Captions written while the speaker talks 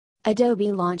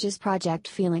Adobe launches Project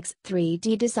Felix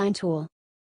 3D design tool.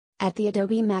 At the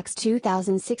Adobe Max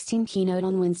 2016 keynote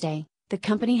on Wednesday, the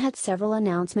company had several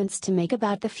announcements to make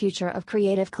about the future of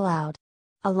Creative Cloud.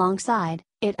 Alongside,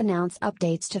 it announced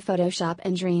updates to Photoshop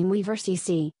and Dreamweaver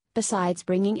CC, besides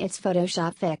bringing its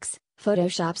Photoshop Fix,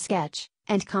 Photoshop Sketch,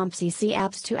 and Comp CC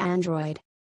apps to Android.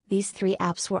 These three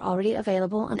apps were already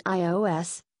available on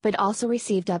iOS, but also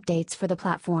received updates for the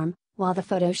platform, while the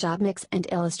Photoshop Mix and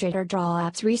Illustrator Draw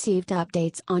apps received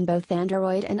updates on both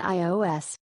Android and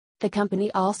iOS. The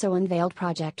company also unveiled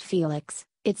Project Felix,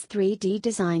 its 3D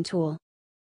design tool.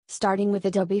 Starting with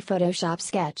Adobe Photoshop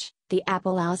Sketch, the app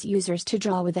allows users to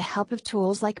draw with the help of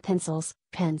tools like pencils,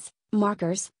 pens,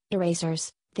 markers,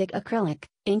 erasers, thick acrylic,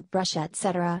 ink brush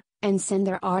etc., and send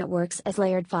their artworks as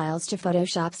layered files to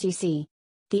Photoshop CC.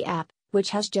 The app, which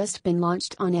has just been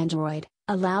launched on Android,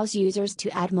 allows users to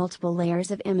add multiple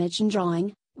layers of image and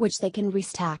drawing, which they can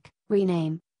restack,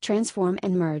 rename, transform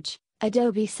and merge,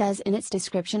 Adobe says in its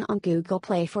description on Google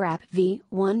Play for App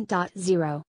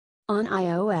v1.0. On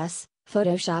iOS,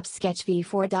 Photoshop Sketch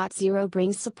v4.0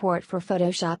 brings support for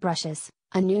Photoshop brushes,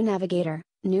 a new navigator,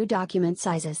 new document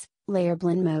sizes, layer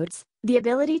blend modes, the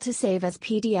ability to save as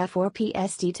PDF or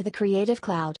PSD to the Creative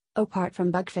Cloud, apart from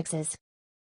bug fixes.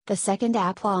 The second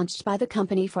app launched by the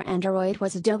company for Android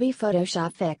was Adobe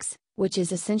Photoshop Fix, which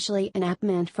is essentially an app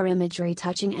meant for image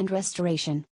retouching and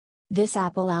restoration. This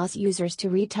app allows users to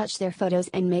retouch their photos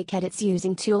and make edits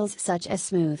using tools such as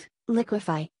Smooth,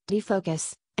 Liquify,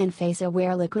 Defocus, and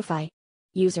Face-Aware Liquify.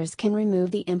 Users can remove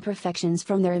the imperfections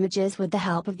from their images with the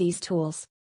help of these tools.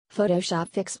 Photoshop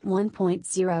Fix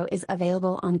 1.0 is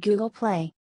available on Google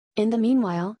Play. In the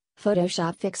meanwhile,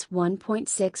 Photoshop Fix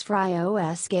 1.6 for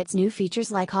iOS gets new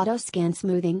features like auto scan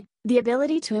smoothing, the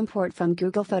ability to import from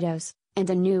Google Photos, and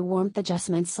a new warmth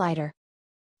adjustment slider.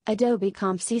 Adobe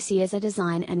Comp CC is a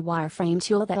design and wireframe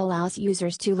tool that allows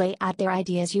users to lay out their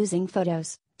ideas using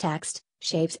photos, text,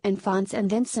 shapes and fonts and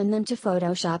then send them to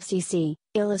Photoshop CC,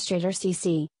 Illustrator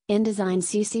CC, InDesign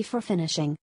CC for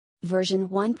finishing. Version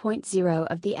 1.0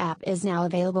 of the app is now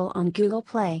available on Google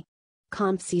Play.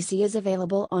 Comp CC is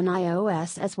available on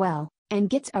iOS as well, and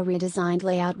gets a redesigned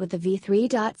layout with the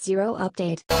v3.0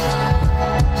 update.